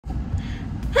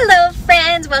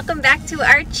friends, welcome back to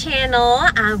our channel.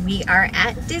 We are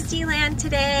at Disneyland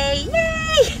today.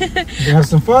 Yay! We have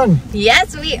some fun.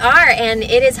 Yes, we are, and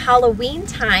it is Halloween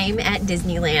time at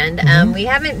Disneyland. We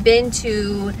haven't been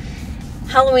to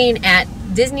Halloween at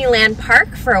Disneyland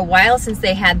Park for a while since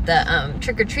they had the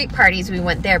trick-or-treat parties. We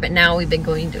went there, but now we've been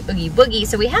going to Oogie Boogie,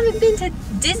 so we haven't been to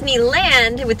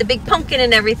Disneyland with the big pumpkin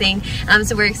and everything.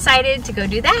 So we're excited to go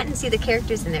do that and see the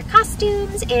characters in their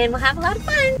costumes, and we'll have a lot of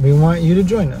fun. We want you to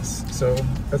join us, so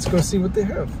let's go see what they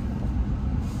have.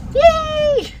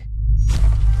 Yay!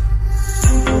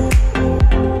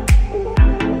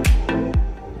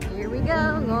 Here we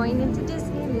go, going into Disneyland.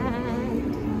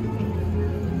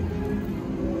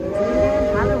 Disneyland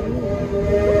Halloween. Ooh,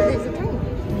 there's a train.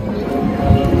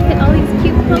 Look at all these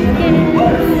cute pumpkins.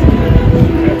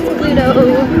 It's Pluto.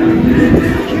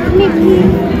 Mickey.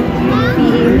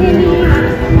 Minnie.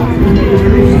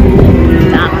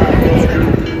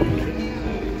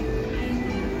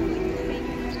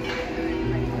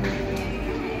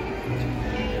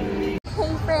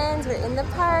 Hey friends, we're in the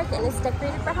park and it's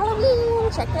decorated for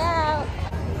Halloween. Check it out.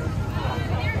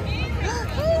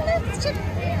 Hey, look, it's Chip.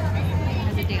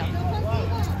 How's it Dale?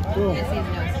 Cool. Let's see his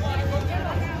nose.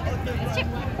 It's Chip.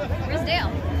 Where's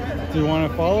Dale? Do you want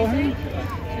to follow him?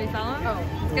 Should we follow him? Oh,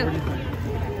 let's go.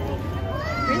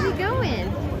 Where's he going?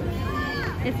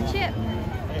 It's Chip.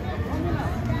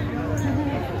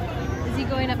 Is he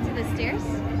going up to the stairs?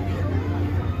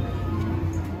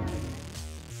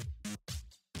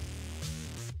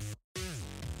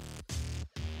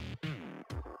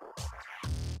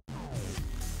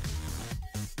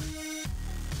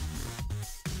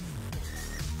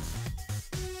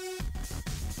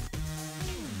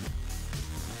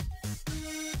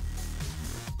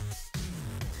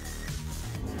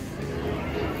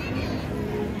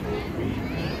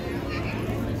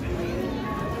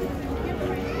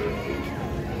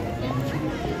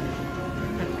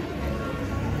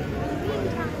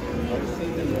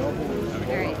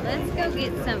 Alright, let's go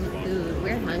get some food.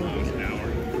 We're hungry.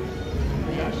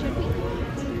 Where should we eat?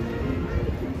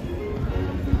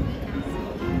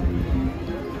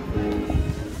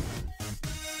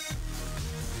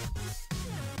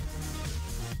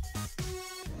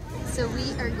 So we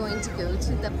are going to go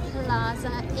to the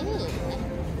Plaza Inn.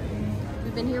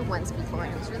 We've been here once before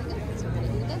and it was really good, so we're going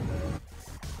to eat again.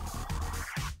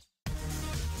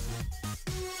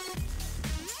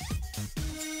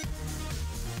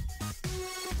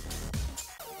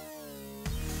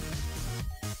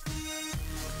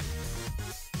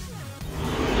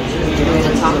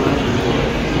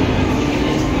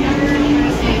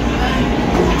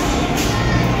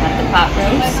 Got the pot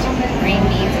roast, green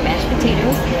beans and mashed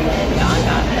potatoes, and then John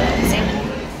got the salmon.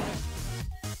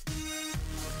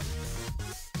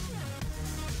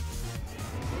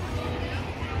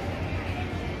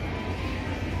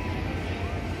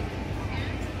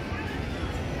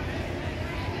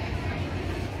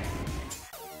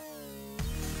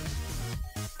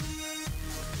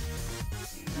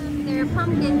 There are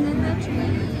pumpkins in the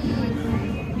tree.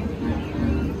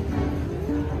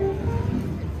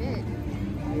 Yeah.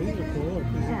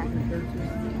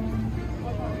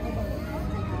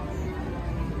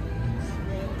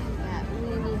 We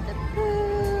need the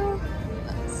Pooh,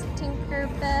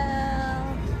 Tinkerbell.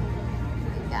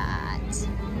 We got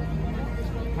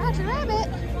Roger Rabbit,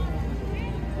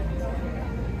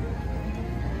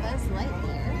 Buzz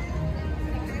Lightyear,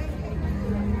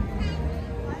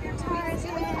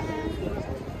 Tarzan,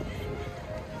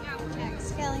 Jack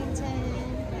Skellington.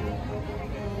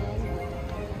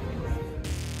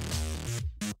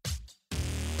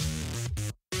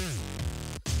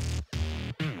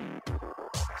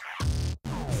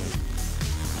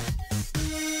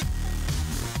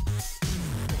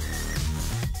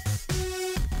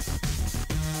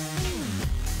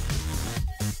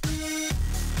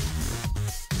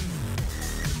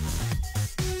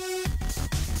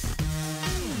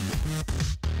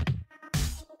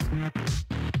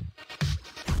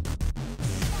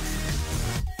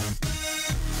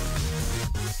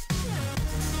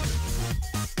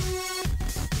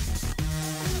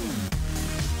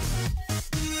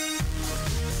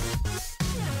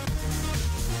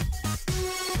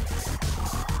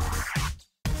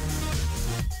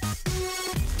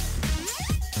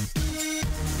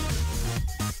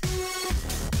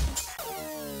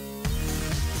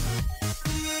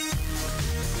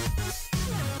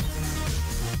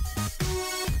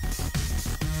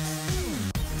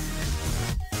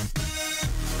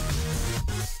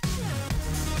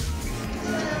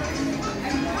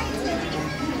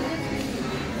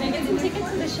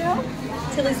 show?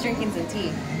 Tilly's drinking some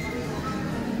tea.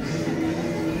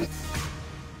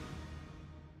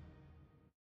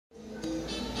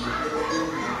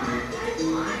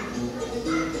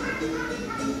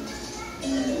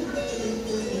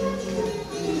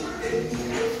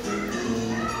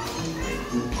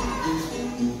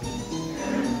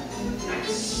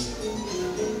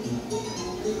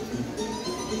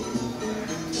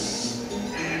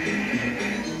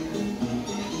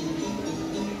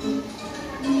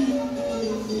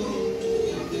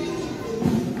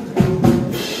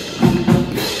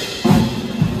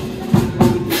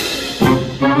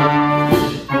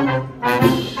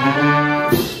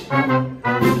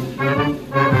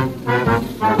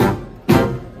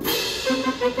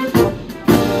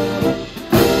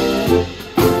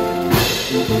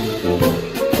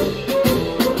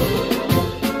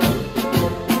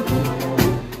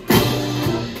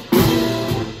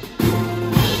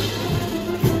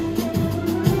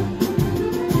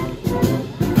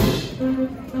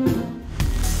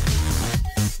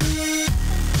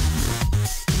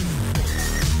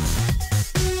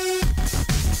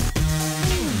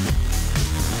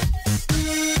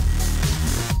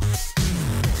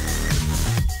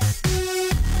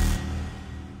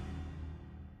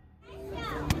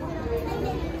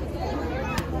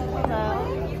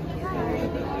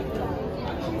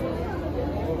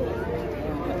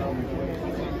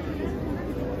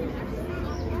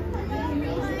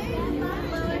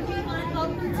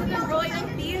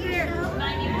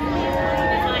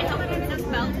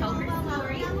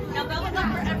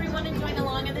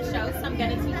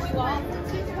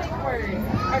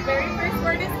 Our very first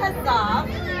word is huzzah,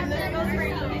 and this goes for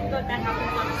anything good that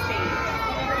happens on stage.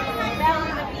 Whenever there's a bell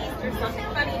or a beast or something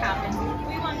funny happens,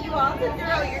 we want you all to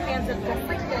throw your hands up just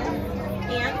like this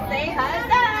and say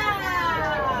huzzah!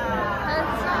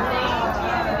 Huzzah! Thank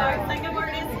you. Our second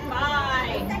word is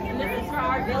bye, and this is for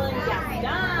our villain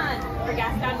Gaston. For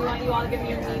Gaston, we want you all to give me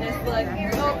your meanest look.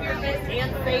 Throw up your fist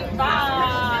and say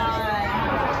bye.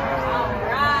 All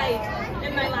right.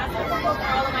 And my last one will go for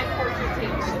all of my portrait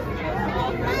takers.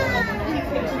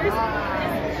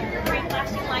 Your great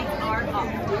flashing lights are off. I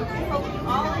hope you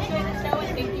all enjoy the show and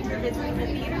thank you for visiting the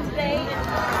theater today.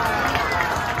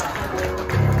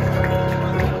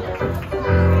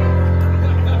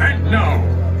 And now,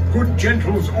 good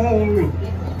gentles all,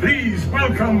 please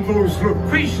welcome those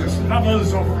loquacious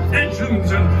lovers of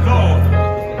legends and lore.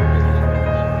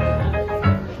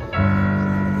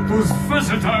 Those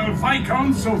versatile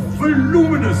viscounts of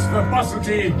voluminous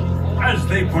verbosity as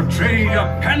they portray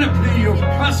a panoply of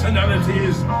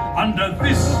personalities under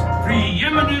this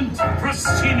preeminent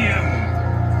proscenium.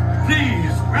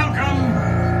 Please welcome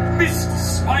Mr.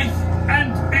 Smythe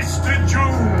and Mr.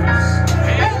 Jones.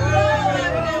 Hello,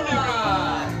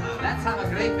 everyone! Let's have a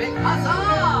great big huzzah!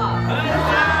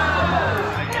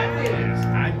 Yes,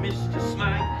 I'm Mr.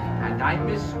 Smythe. And I'm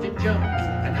Mr. Jones.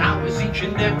 And how is each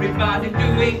and everybody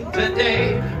doing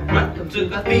today? Welcome to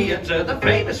the theater, the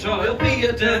famous Royal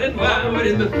Theater. And while we're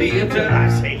in the theater, I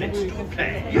say let's do a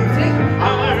play. Using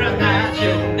Our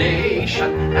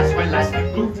imagination, as well as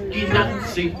good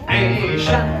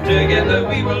enunciation. Together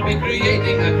we will be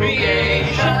creating a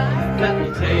creation that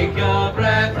will take your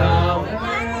breath away.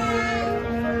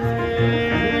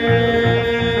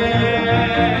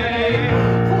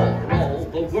 for all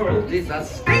the world is a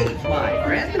stage, my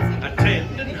friend.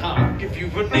 Attend and hark if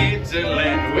you've a need to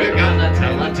lend. We're gonna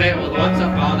tell a tale of once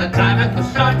upon a time at the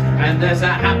start, and there's a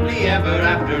happily ever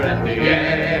after at the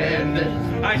end.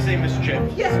 I say, Miss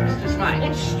Jen. Yes, Mr. Smythe.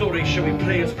 What story shall we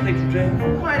play as play today?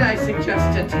 Might I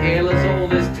suggest a tale as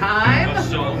old as time? A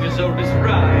song as old as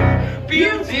rhyme.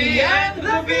 Beauty and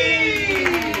the Beast!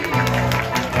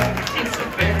 It's a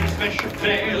very special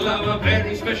tale of a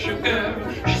very special girl.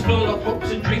 She's full of hopes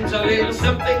and dreams, a little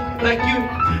something like you.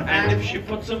 And if she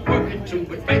puts some work into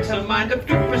it, makes her mind up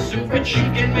to pursue it, she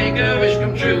can make her wish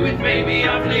come true. It may be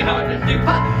awfully hard to do,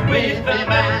 but with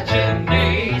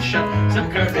imagination, some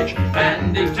courage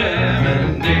and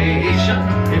determination,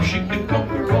 if she can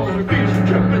conquer all her fears and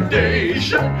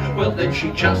trepidation, well then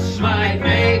she just might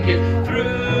make it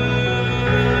through.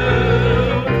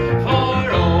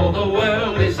 For all the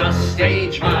world is a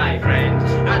stage, my friend.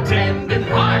 Attend and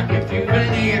hark if you've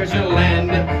an ear to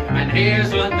lend. And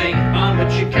here's one thing on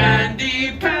which you can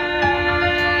depend.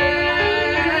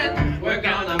 We're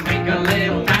gonna make a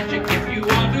little magic if you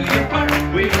all do your part.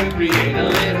 We will create a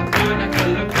little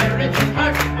barnacle of courage and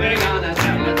heart. We're gonna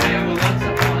tell a tale once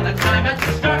upon a time at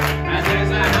the start, and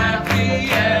there's a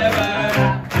happy ever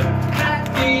after at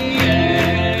the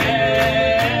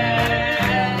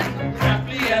end.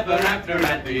 Happily ever after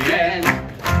at the end.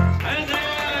 And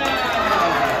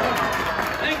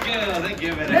thank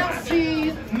you very much.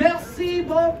 Merci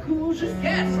beaucoup, je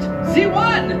guessed. The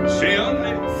one, See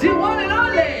only the one and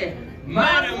only,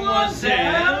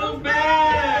 Mademoiselle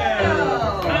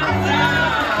Belle.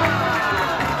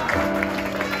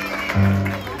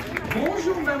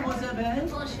 Bonjour, Mademoiselle Belle.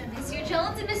 Bonjour, Monsieur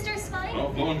Jones and Mr. Smythe.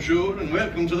 Oh, bonjour and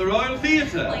welcome to the Royal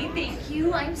Theatre. Why, thank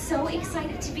you. I'm so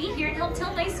excited to be here and help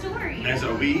tell my story. As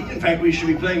are we. In fact, we should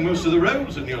be playing most of the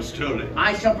roles in your story.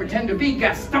 I shall pretend to be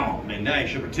Gaston. And I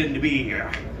shall pretend to be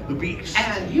the Beast.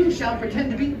 And you shall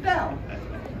pretend to be Belle.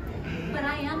 But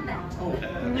I am Belle. Oh.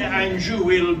 And you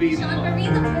will be... Jean-Marie,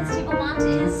 the Petit Beaumont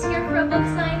is here for a book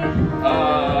signing.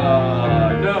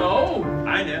 No.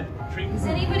 I know. Is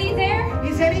anybody there?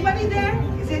 Is anybody there?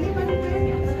 Is anybody there?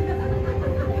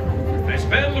 As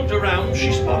Belle looked around,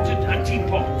 she spotted a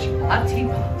teapot A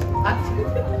teapot. A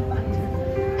teapot.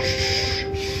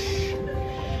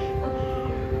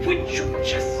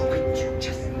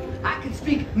 I can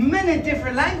speak many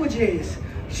different languages.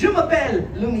 Je m'appelle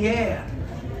Lumière.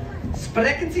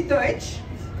 Sprechen Sie Deutsch?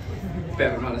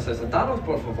 Pero no necesitamos,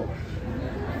 por favor.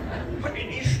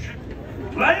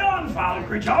 Play on, foul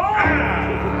creature!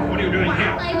 Ah, what are you doing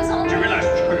here? I was all Do you realize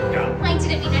what you could have done? I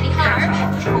didn't mean any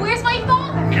harm. Where's my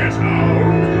father? Guess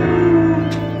how?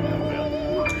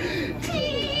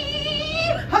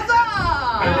 Huzzah!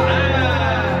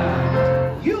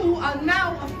 You are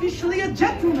now officially a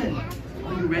gentleman.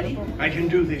 Are you ready? I can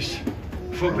do this.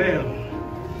 For Belle.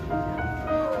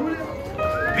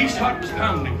 The beast's heart was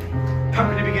pounding. How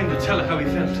could he begin to tell her how he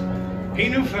felt? He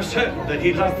knew for certain that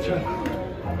he loved her.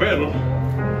 Well,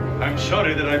 I'm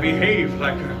sorry that I behaved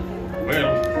like a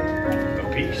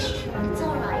beast. It's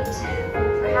all right.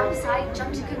 Perhaps I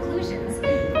jumped to conclusions.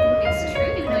 It's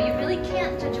true, you know, you really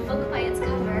can't judge a book by its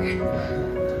cover.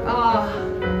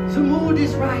 The mood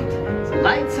is right. The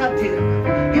lights are dim.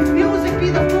 If music be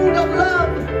the food of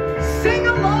love, sing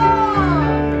along!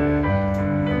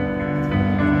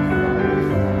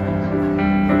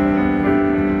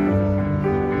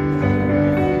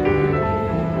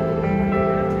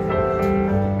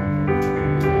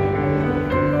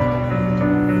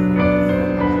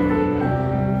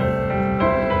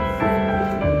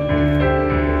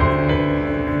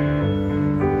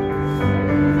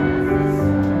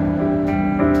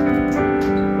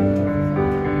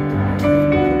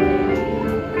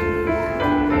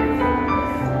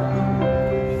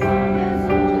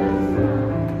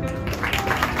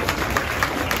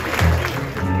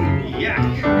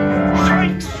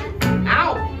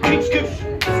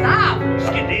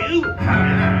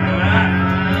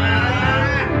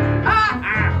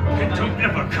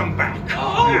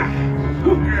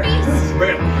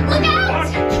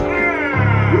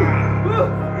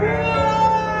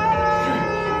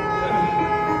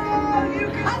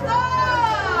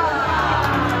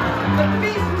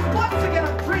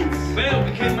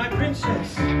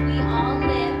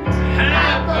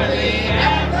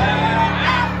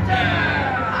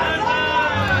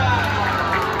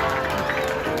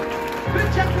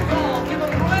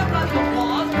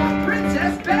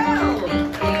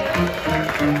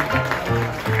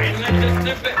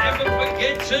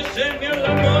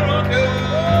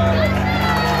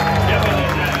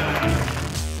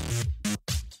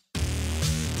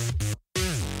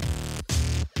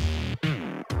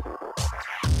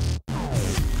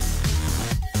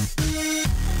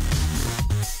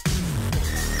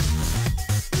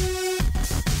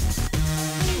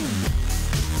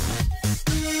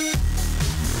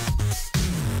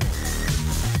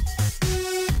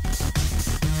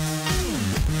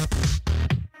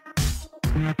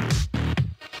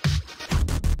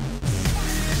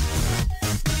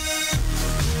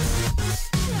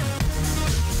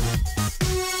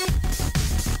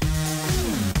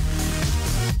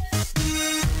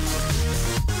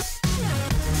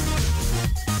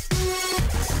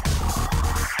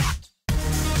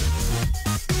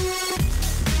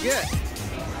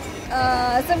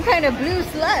 Some kind of blue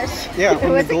slush. Yeah,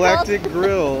 from the Galactic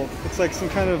Grill. It's like some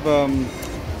kind of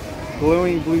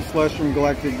glowing blue slush from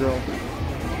Galactic Grill.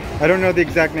 I don't know the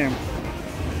exact name.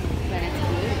 But it's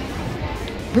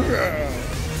blue.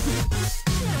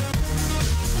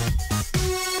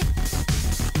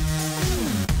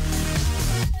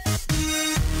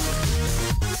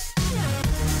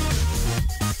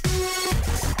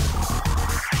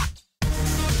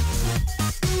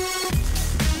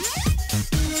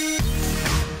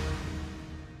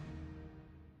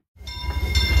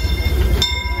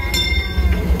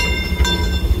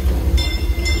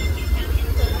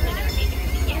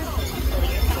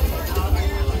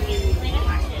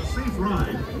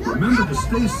 Remember to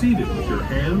stay seated with your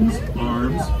hands,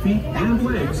 arms, feet, and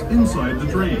legs inside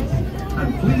the train.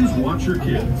 And please watch your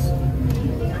kids.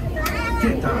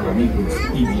 ¿Qué tal, amigos?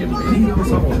 Y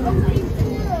bienvenidos a bordo.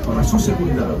 Para su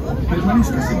seguridad,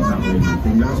 permanezca sentado y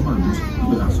mantenga las manos,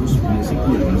 brazos, pies y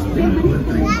piernas dentro del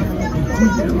tren y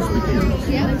cuide a los pequeños.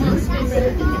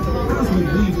 As we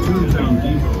leave Toontown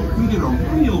Depot, we get a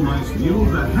real nice view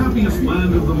of the happiest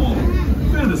land of them all,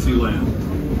 Fantasyland.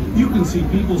 You can see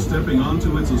people stepping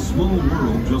onto It's a Small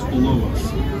World just below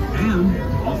us. And,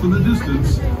 off in the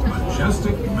distance,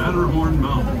 majestic Matterhorn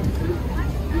Mountain.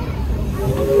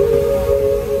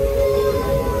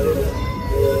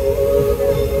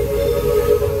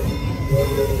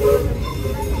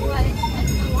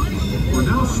 We're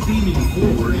now steaming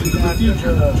forward into the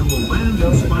future to a land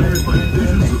inspired by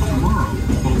visions of tomorrow,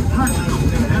 both practical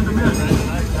and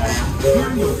imaginative.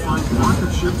 Here you'll find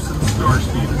rocket ships and star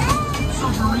speeders,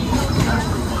 submarines,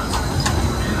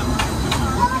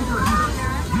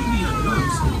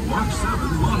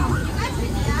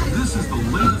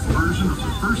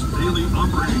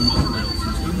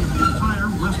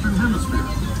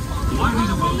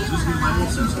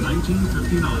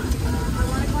 1959.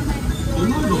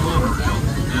 Below the monorail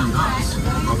and us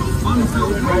are the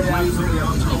fun-filled roadways of the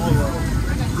Autopia.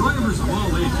 Drivers of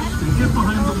all ages can get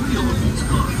behind the wheel of these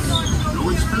cars. No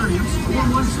experience or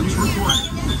license required.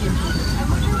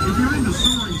 If you're into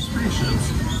soaring spaceships,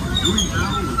 doing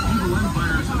battle with evil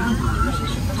empires and emperors,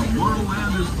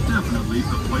 Tomorrowland is definitely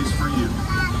the place for you.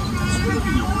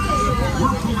 Speaking of which,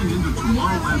 we're pulling into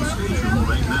Tomorrowland Station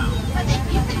right now.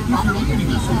 If you're leaving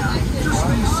us here, just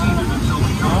stay seated until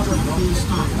we come to a full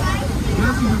stop.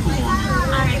 Gather your belongings.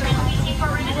 Alright, friends, before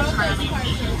we're going to Tomorrowland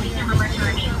Station, please remember to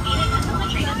remain seated until the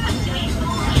train is coming to a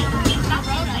full stand. Please stop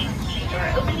inside the door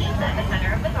openings at the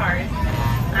center of the cars.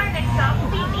 Our next stop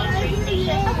will be Main Street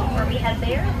Station, but before we head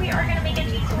there, we are going to make a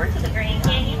detour to the Grand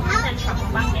Canyon and then travel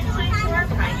back in time to our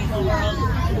primeval world.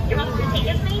 You're welcome to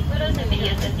take as many photos and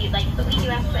videos as you'd like, but we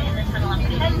do ask that in the tunnel up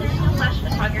ahead there's no flash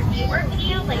photography or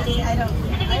video lighting.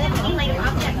 And if you have any light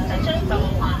objects such as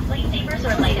bubble pops, lightsabers,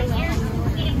 or light up gears,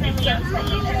 we do kindly ask that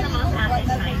you turn them off at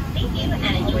this time. Thank you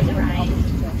and enjoy the ride.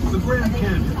 The Grand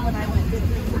Canyon.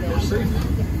 For your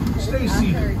safety, stay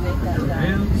seated with your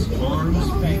hands, arms,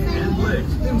 feet, and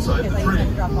legs inside the train.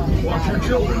 Watch your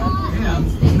children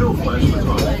and no flash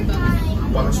photography.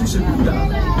 Para su seguridad,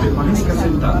 permanezca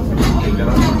sentado, tenga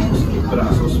las manos,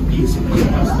 brazos, pies y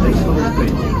piernas dentro del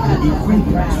tren y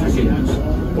cuide a los pequeños.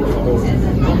 Por favor,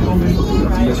 no tomen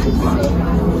fotografías con flash.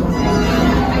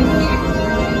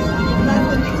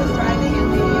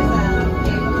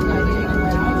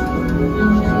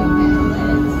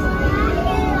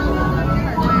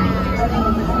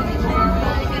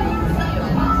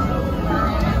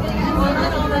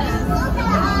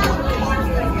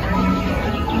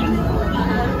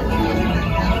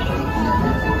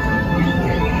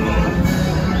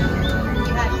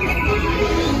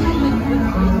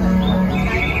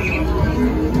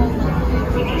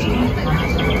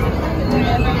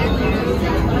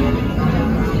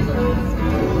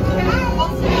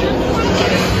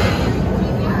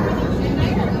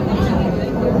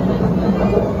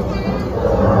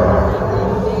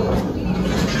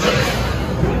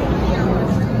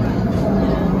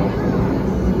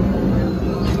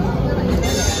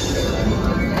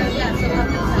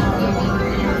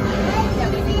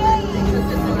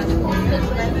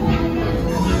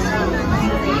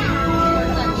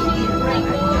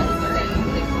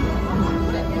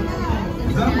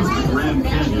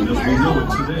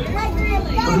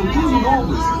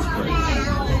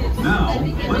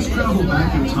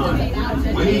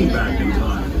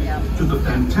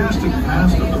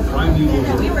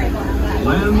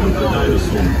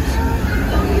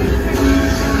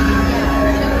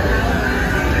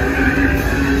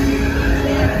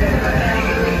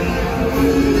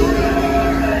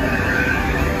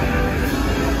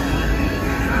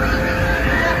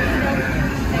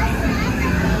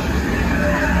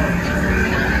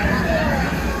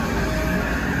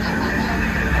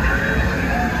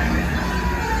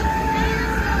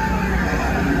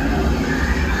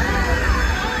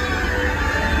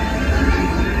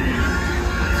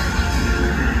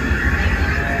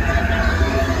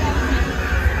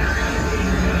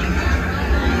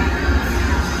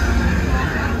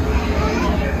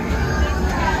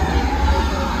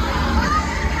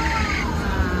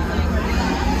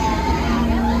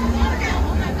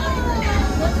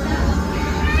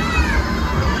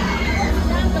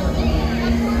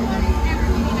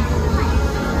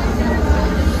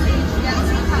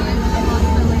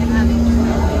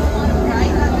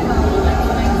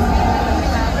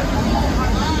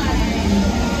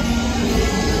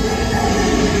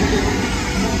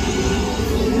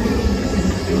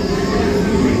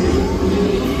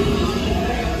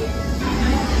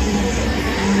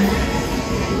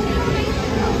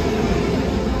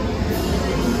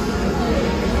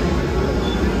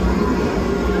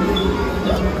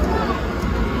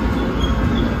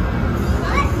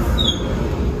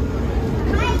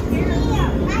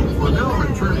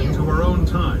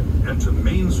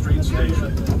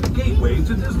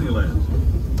 to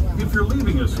Disneyland. If you're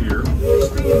leaving us here,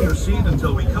 stay in your seat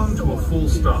until we come to a full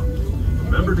stop.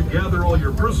 Remember to gather all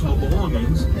your personal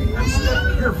belongings and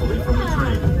step carefully from the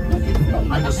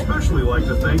train. I'd especially like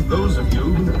to thank those of you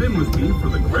who've been with me for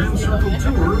the Grand Circle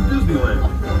Tour of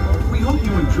Disneyland. We hope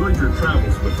you enjoyed your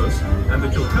travels with us and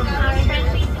that you'll come back. Our friends,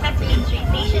 please come back to Main Street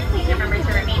Station. Please remember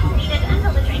to remain seated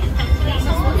until the train is coming to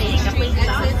a full waiting up place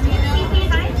stop. Please be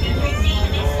advised, Main Street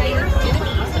Station is clear for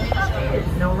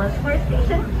please. No less for a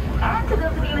station. And to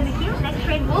those of you in the queue, next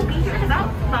train will be here in about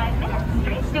 5 minutes.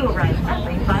 Trains do arrive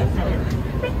every 5 minutes.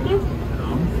 Thank you.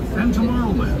 And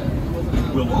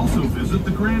Tomorrowland. We'll also visit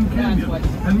the Grand Canyon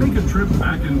and make a trip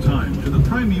back in time to the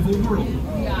primeval world.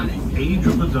 and the age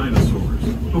of the dinosaurs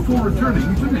before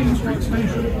returning to Main Street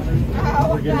Station.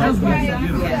 As we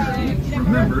begin our journey,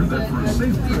 remember that for a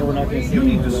safe trip, you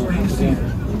need to stay seated.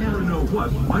 You never know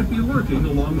what might be lurking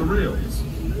along the rails.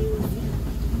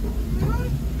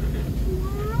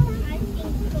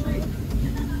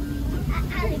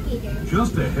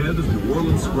 Just ahead is New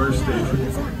Orleans Square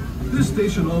Station. This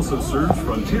station also serves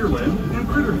Frontierland and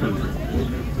Critter Country.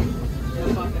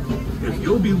 If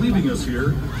you'll be leaving us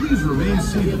here, please remain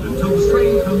seated until the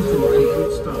train comes to a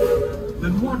complete stop.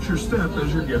 Then watch your step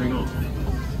as you're getting off.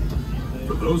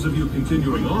 For those of you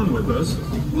continuing on with us,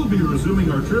 we'll be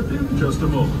resuming our trip in just a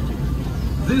moment.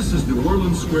 This is New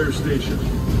Orleans Square Station,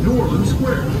 New Orleans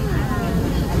Square.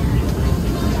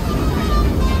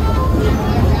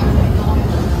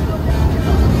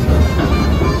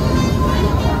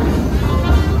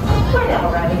 We're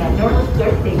now arriving at New Orleans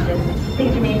Square Station.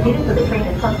 Please remain seated so the train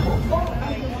is comfortable.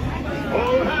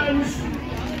 All hands,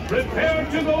 prepare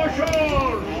to go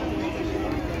ashore!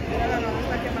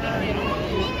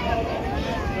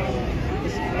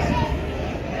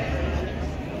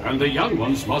 And the young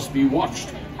ones must be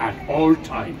watched at all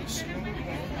times.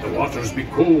 The waters be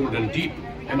cold and deep,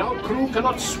 and our crew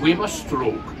cannot swim a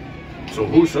stroke. So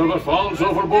whosoever falls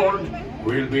overboard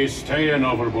will be staying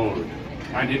overboard.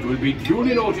 And it will be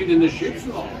duly noted in the ship's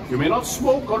law. You may not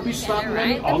smoke or be starting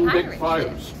any on-deck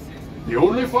fires. The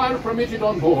only fire permitted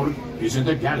on board is in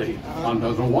the galley,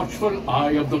 under the watchful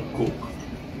eye of the cook.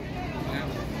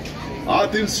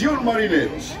 Atención,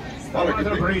 marineros. Para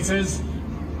que breezes,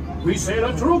 we sail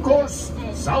a true course,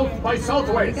 south by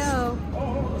southwest.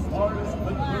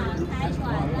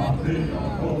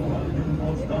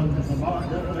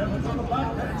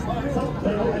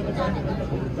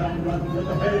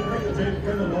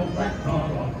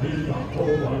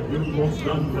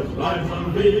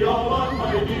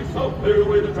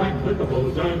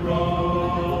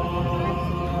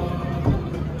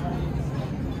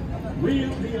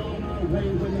 We'll be on our way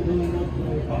when the wind will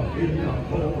blow.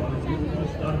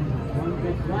 One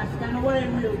gets lost and away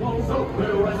we'll go. So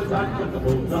clear as a track with the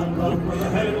boats on run. With the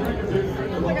head of the ticker in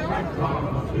the low back car.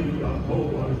 We are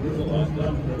forward, we'll lost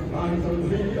them. The lines will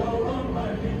be all on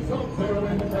my feet. So clear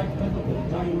as a track with the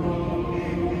boats on run.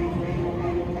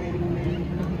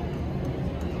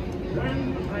 When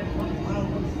the train comes round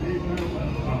the station,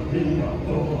 well, we are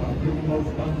forward, we'll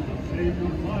lost them. Save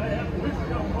your fire and wish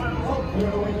them well. So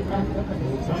clear as a track with the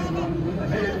boats on run. With the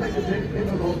head of the ticker in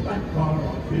the low back car.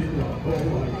 We are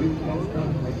forward, we'll lost them.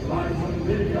 The lines will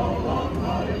be all on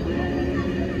my feet.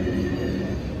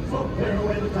 So clear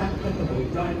away the track with the boat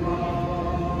time run.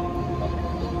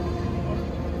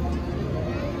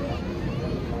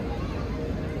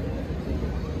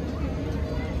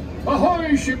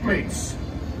 Ahoy, shipmates!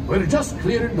 We're just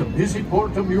clearing the busy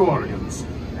port of New Orleans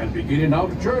and beginning our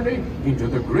journey into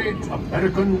the great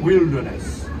American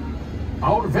wilderness.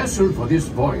 Our vessel for this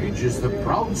voyage is the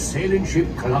proud sailing ship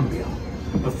Columbia,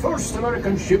 the first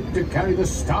American ship to carry the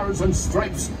stars and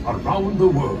stripes around the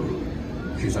world.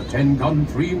 She's a 10-gun,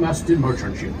 3-masted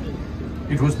merchant ship.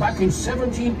 It was back in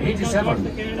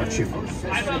 1787 that she first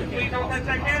set sail,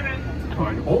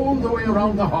 going all the way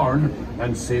around the Horn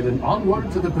and sailing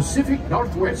onward to the Pacific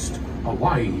Northwest,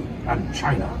 Hawaii, and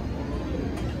China.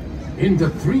 In the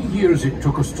 3 years it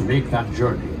took us to make that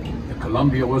journey, the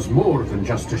Columbia was more than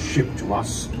just a ship to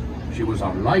us. She was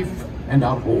our life and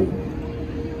our home.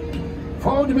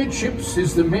 Forward amidships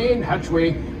is the main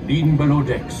hatchway leading below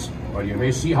decks, where you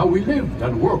may see how we lived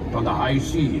and worked on the high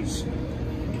seas.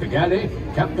 The galley,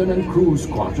 captain and crew's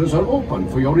quarters are open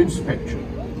for your inspection.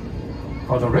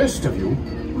 For the rest of you,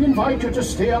 we invite you to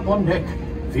stay up on deck,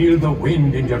 feel the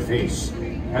wind in your face,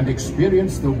 and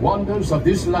experience the wonders of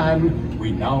this land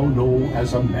we now know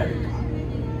as America.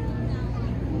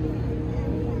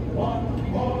 One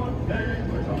more day,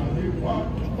 we're only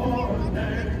one more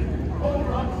day. Oh,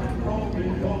 rocks and roll me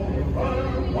over.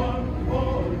 One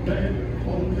more day,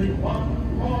 only one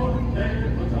more day,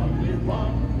 but only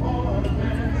one more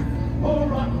day. Oh,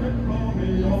 rock and roll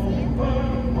me over.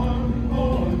 One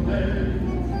more day.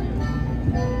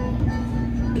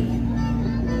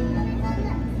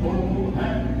 Oh,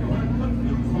 have you heard the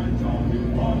news, my Johnny?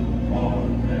 One more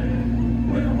day.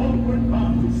 We're homeward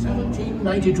bound to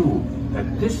 1792, that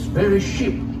this very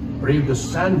ship braved the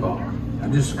sandbar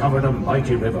and discovered a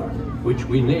mighty river, which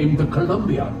we named the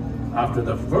Columbia, after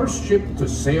the first ship to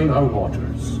sail our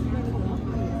waters.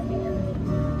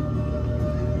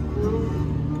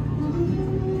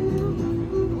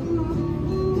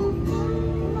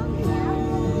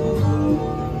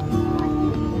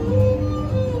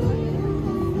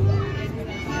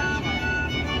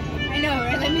 I know,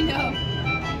 right? Let me know.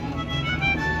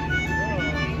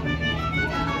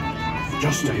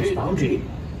 just ahead. Bounty.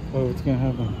 Oh, what's gonna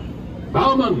happen?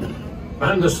 Bowman,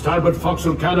 man the starboard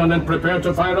forecastle cannon and prepare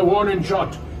to fire a warning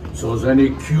shot, so as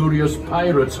any curious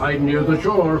pirates hiding near the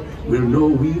shore will know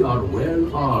we are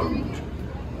well armed.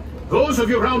 Those of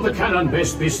you round the cannon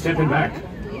best be stepping back,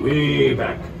 way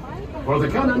back, for the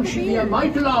cannon she be a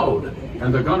mite loud,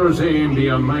 and the gunner's aim be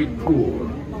a mite poor.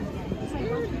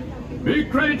 Be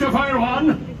ready to fire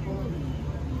one!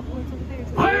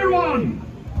 Fire one!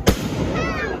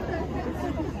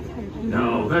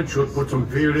 Now, that should put some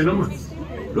fear in them.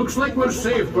 Looks like we're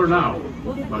safe for now,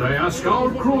 but I ask all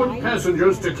crew and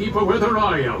passengers to keep a weather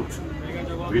eye out.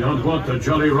 We don't want the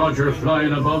Jolly Roger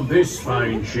flying above this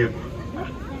fine ship.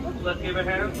 Let's give a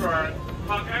hand for our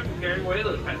hot captain carrying away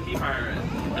those pesky pirates.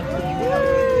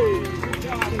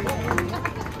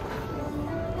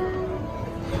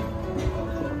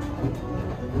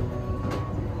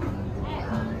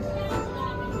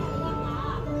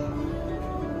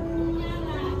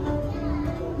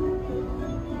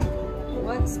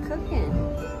 What's cooking?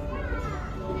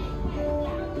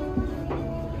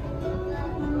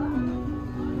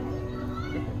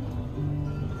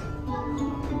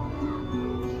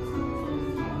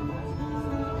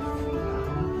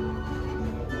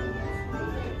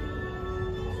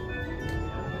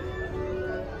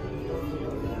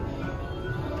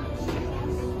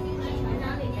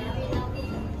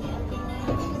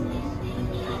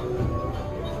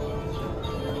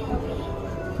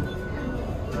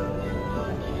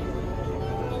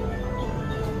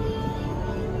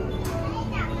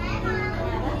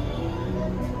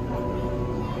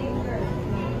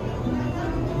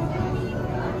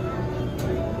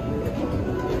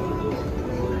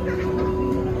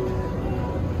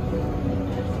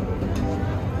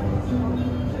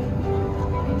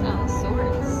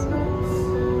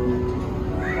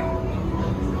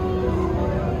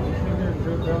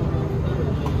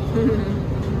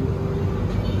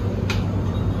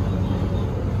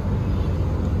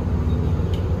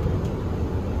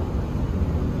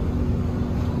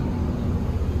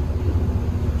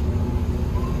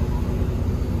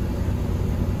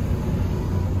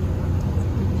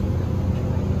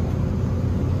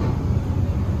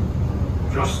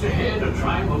 Just ahead, a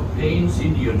tribe of Plains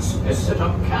Indians has set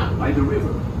up camp by the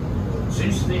river.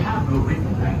 Since they have no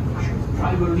written language,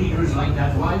 tribal leaders like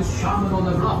that wise shaman on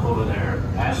the bluff over there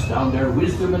pass down their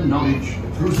wisdom and knowledge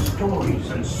through stories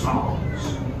and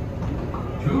songs.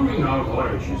 During our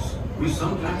voyages, we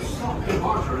sometimes stop to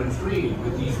barter and trade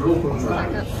with these local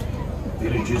tribes.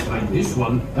 Villages like this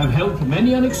one have helped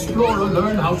many an explorer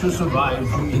learn how to survive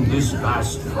in this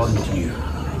vast frontier.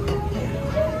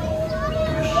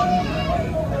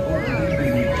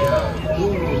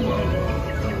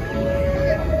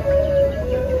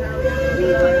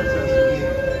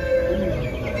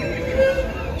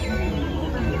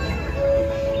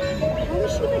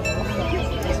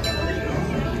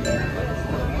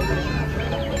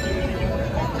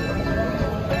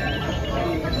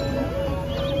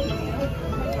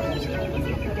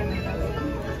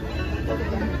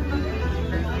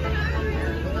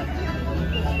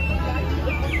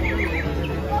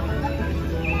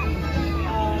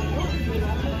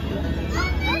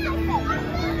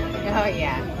 Oh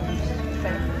yeah. So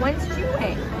when's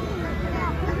June?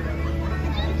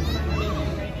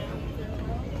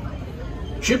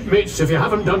 Shipmates, if you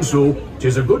haven't done so,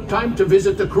 'tis a good time to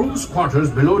visit the crew's quarters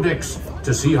below decks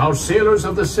to see how sailors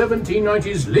of the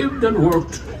 1790s lived and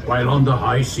worked while on the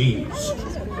high seas.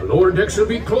 The lower decks will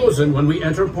be closing when we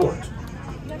enter port.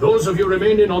 Those of you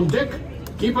remaining on deck,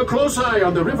 keep a close eye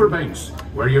on the riverbanks,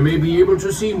 where you may be able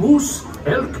to see moose,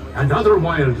 elk, and other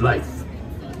wildlife.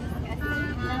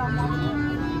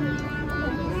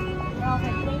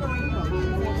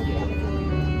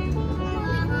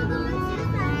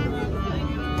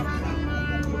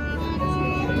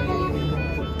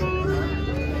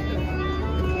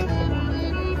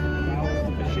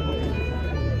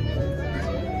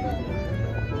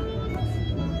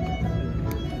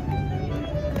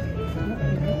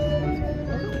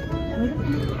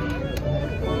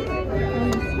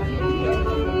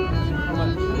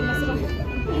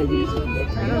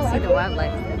 I don't see the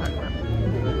wildlife.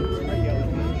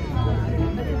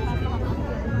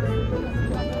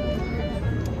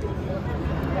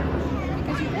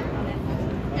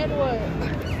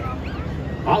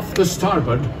 Off the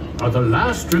starboard are the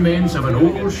last remains of an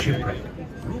old shipwreck.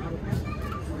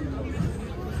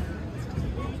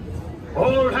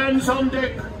 All hands on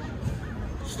deck.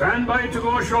 Stand by to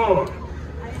go ashore.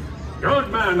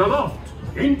 Yardman aloft,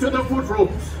 into the foot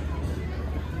ropes.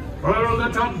 Furl the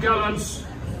topgallants.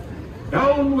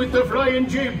 Down with the flying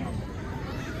jib.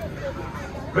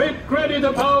 Make ready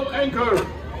the bow anchor.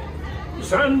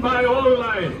 Stand by all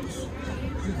lines.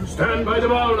 Stand by the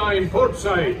bow line, port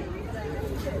side.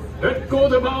 Let go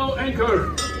the bow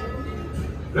anchor.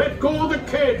 Let go the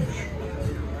kedge.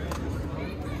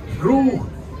 Crew,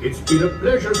 it's been a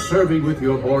pleasure serving with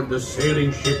you aboard the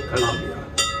sailing ship Columbia,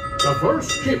 the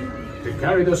first ship to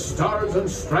carry the stars and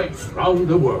stripes round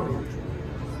the world.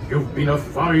 You've been a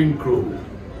fine crew,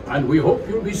 and we hope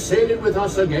you'll be sailing with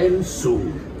us again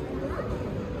soon.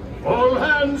 All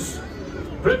hands,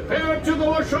 prepare to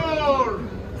go ashore!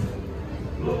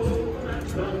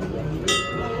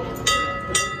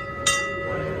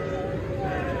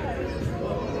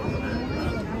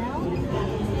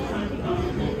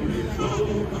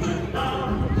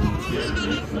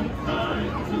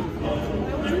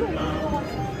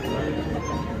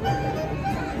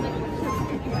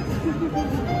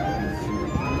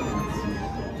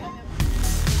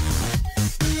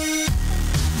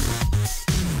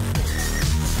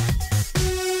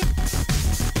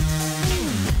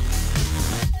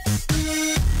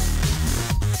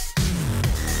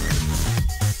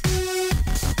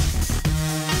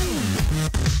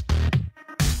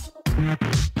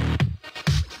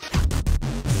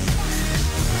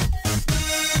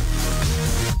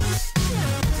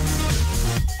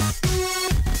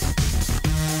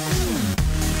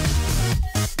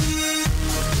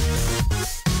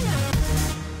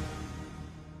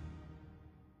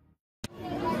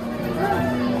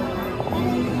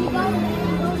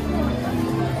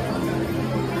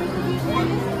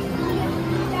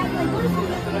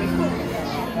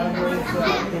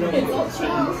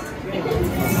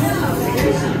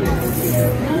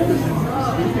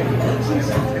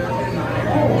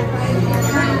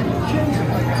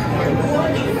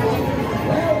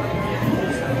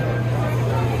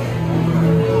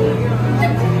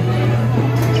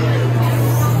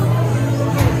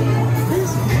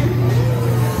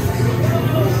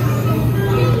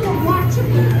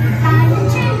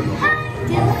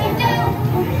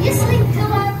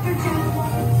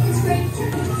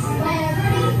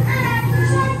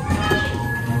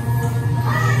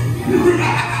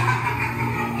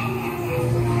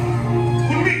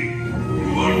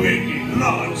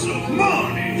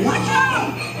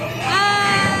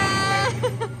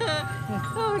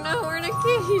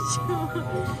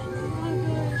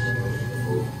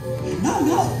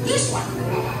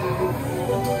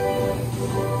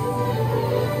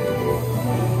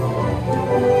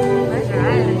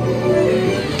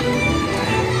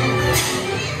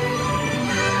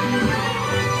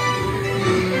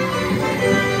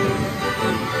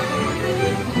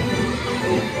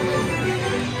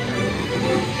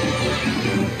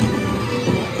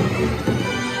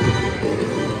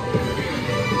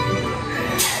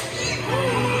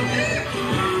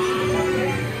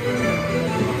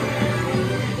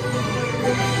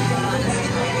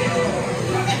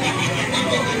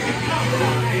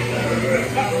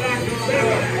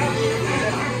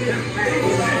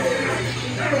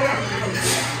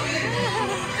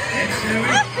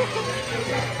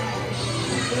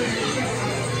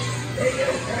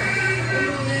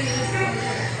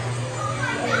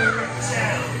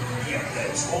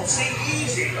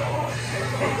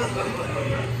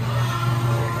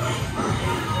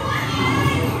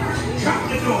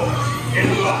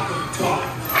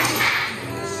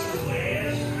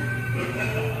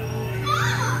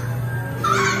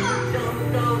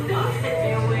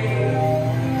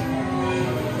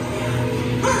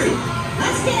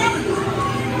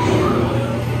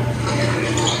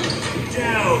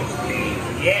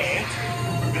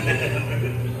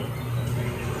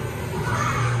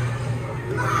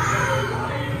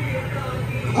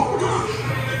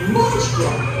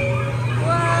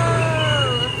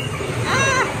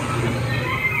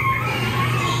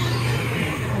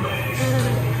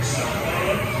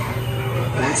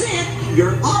 That's it.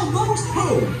 You're almost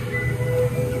home.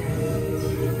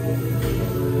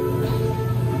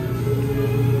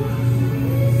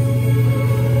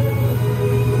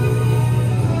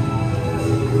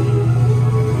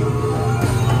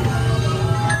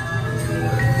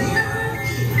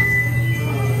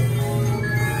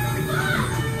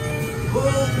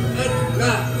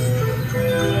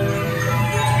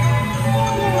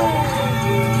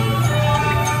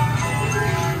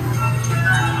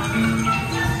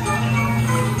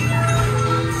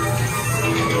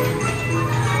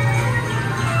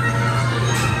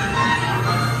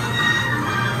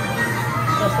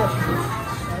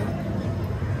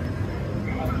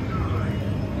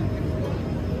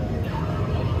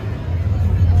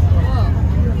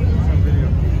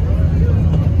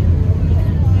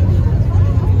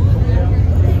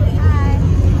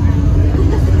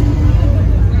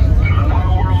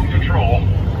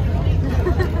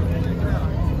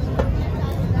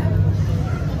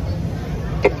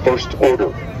 First Order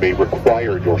may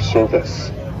require your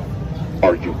service.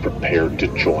 Are you prepared to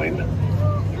join?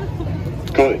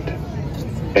 Good.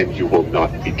 And you will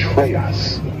not betray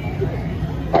us.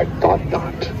 I thought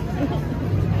not.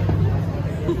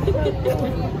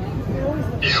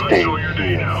 Stay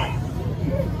here.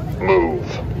 Move.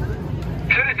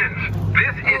 Citizens,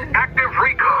 this is active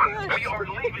recon. We are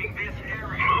leaving this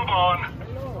area. Move on.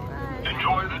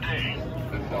 Enjoy the day.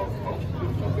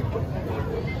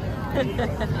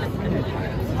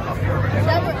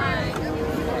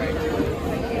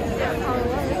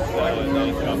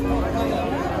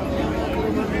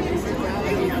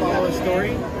 Follow a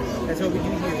story. That's what we do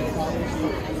here. We follow a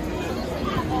story.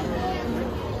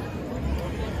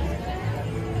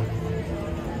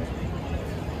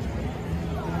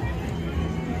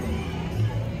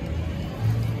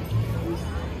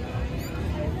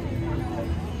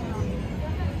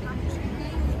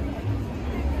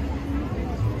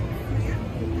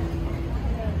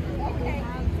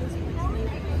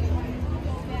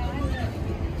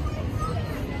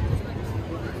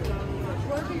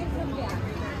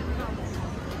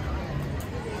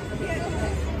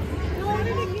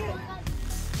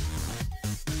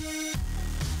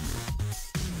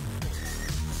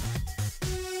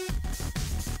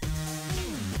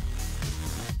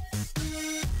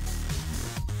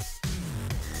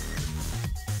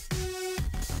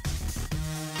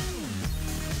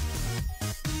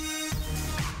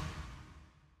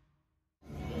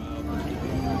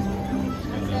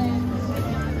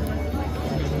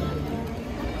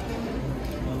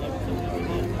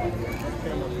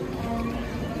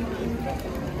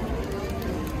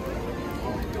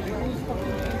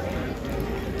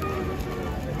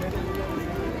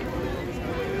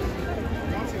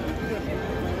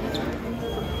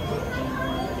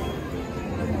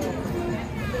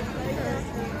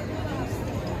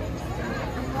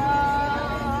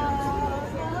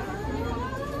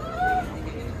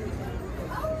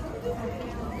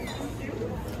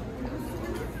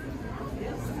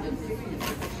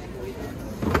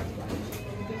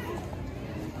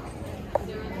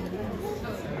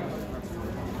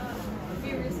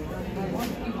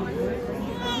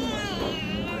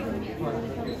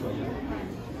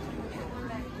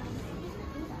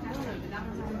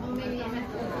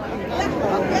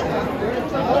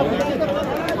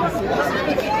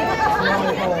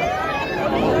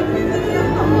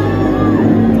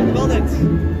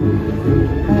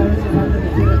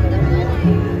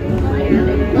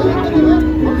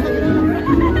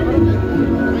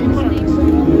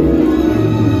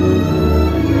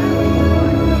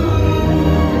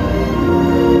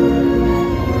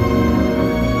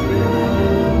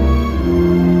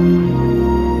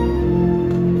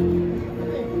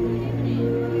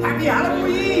 Happy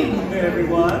Halloween,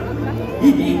 everyone!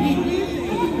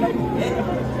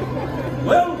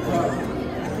 Welcome!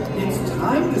 It's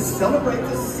time to celebrate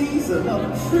the season of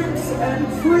tricks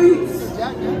and treats!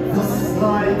 The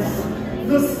sights,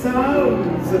 the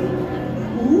sounds!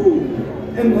 Ooh,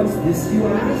 and what's this, you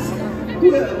ask?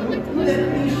 Well, let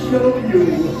me show you.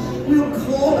 We'll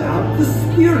call out the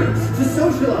spirits to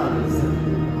socialize.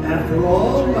 After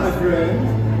all, my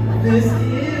friend, this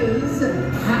is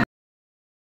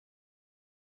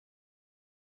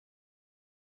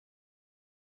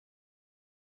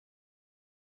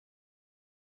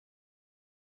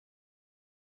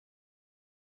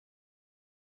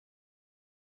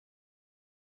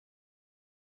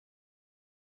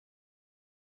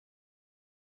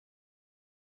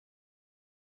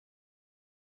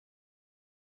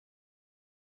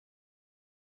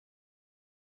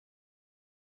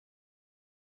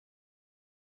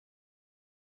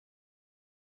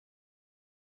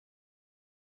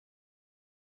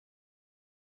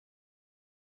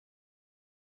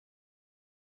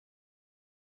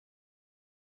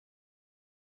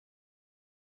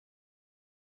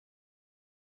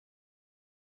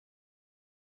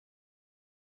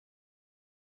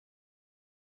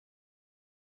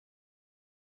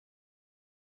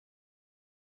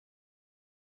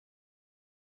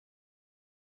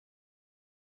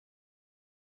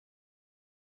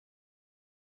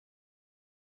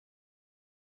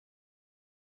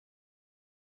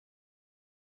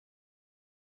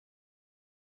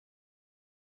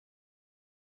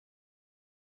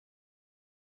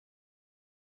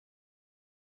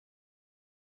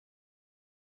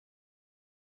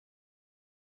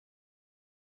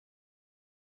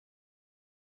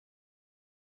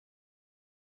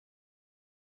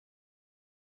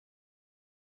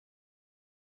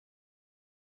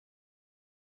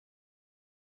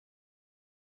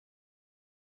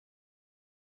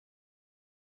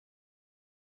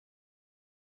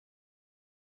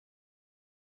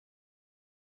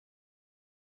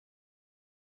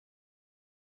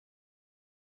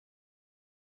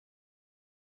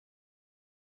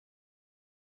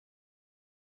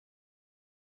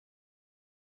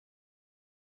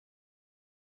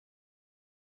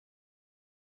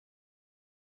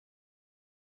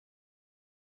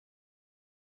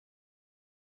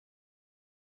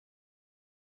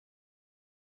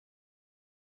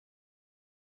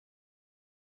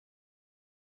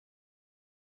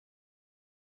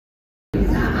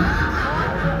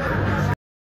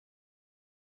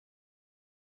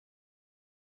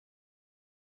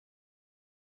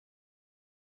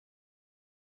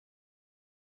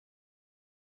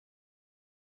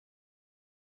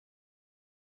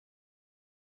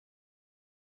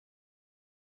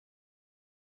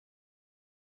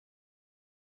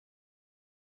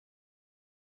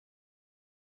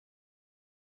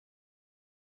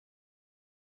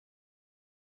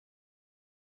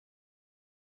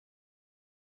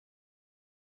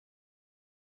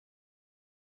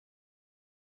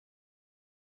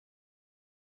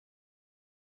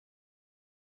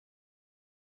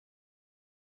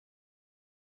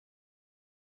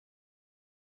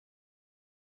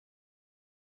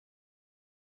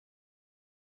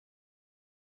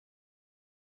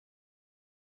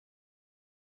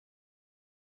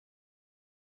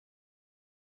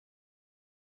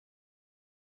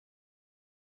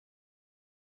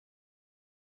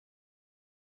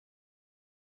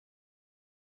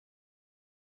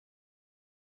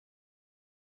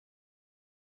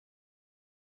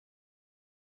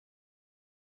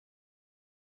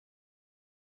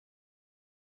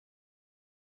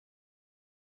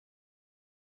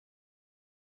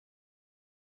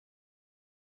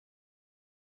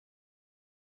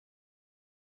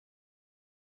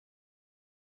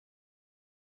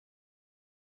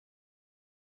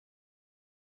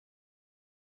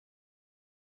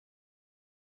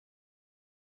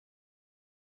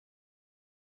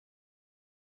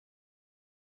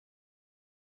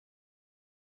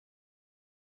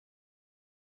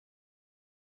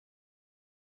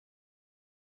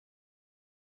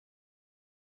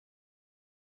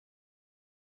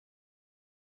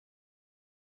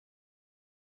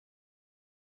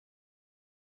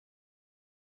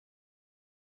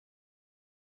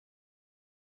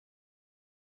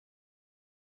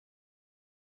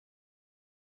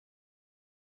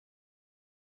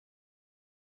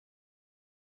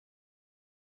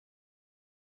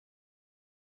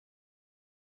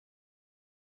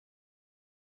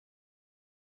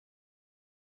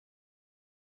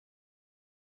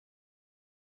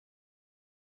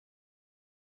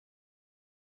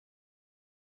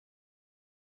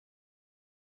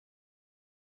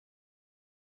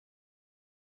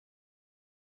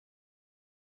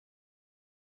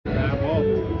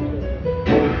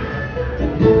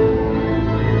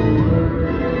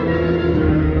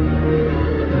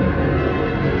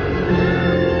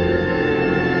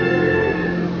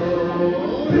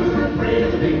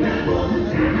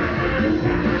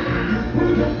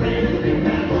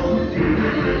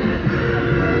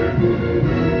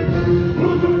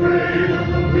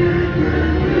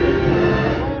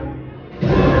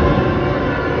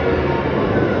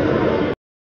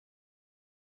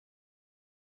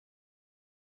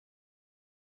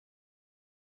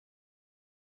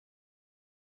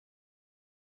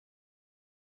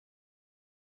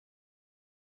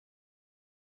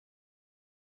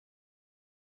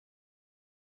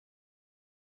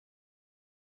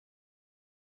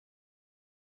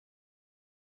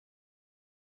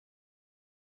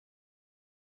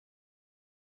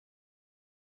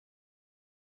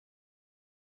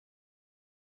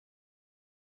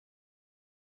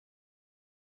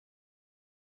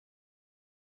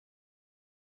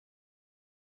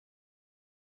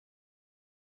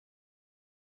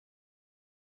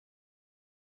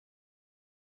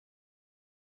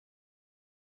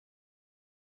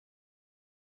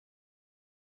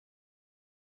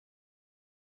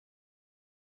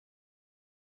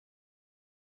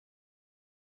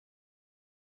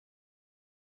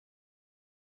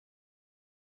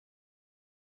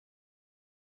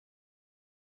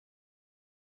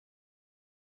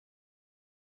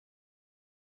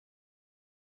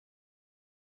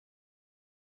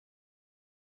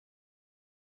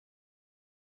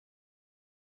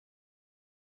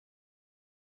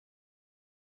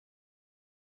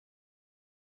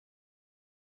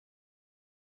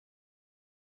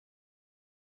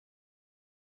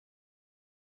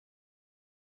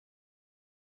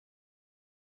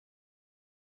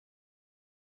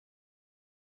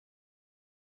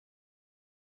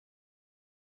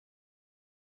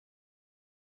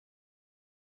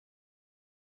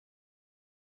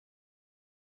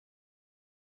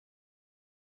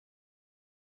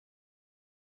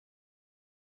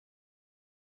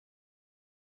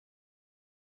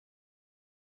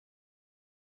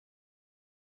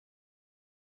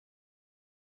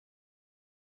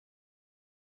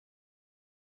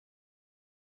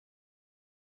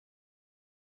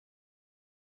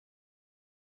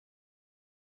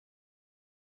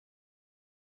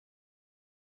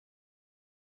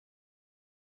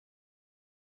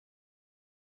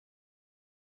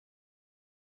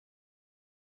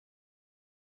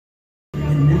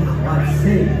I've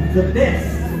saved the best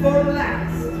for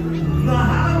last. The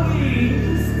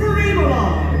Halloween Scream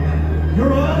Along.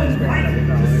 You're all invited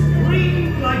to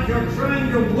scream like you're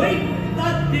trying to wake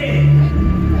the dead.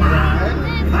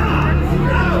 Come on,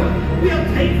 now we'll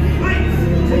take flights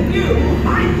to new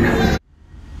heights.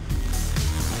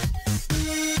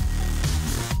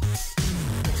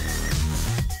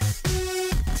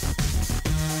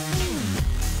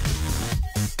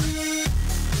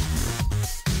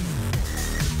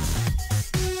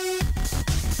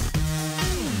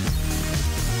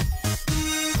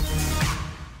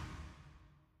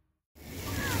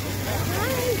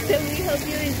 So we hope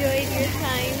you enjoyed your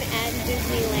time at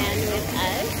Disneyland with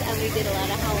us. We did a lot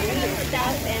of Halloween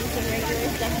stuff and some regular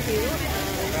stuff too.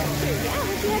 Yeah,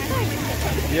 hope you had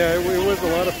fun. Yeah, it was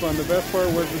a lot of fun. The best part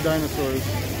was the dinosaurs.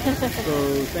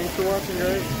 So thanks for watching,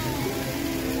 guys.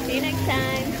 See you next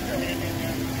time.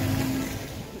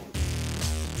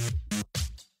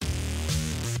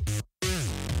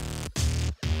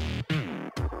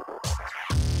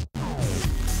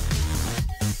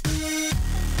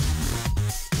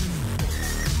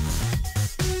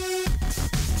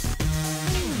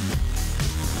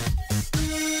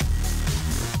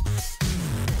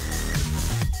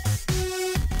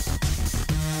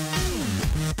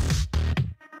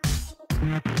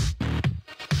 Yeah.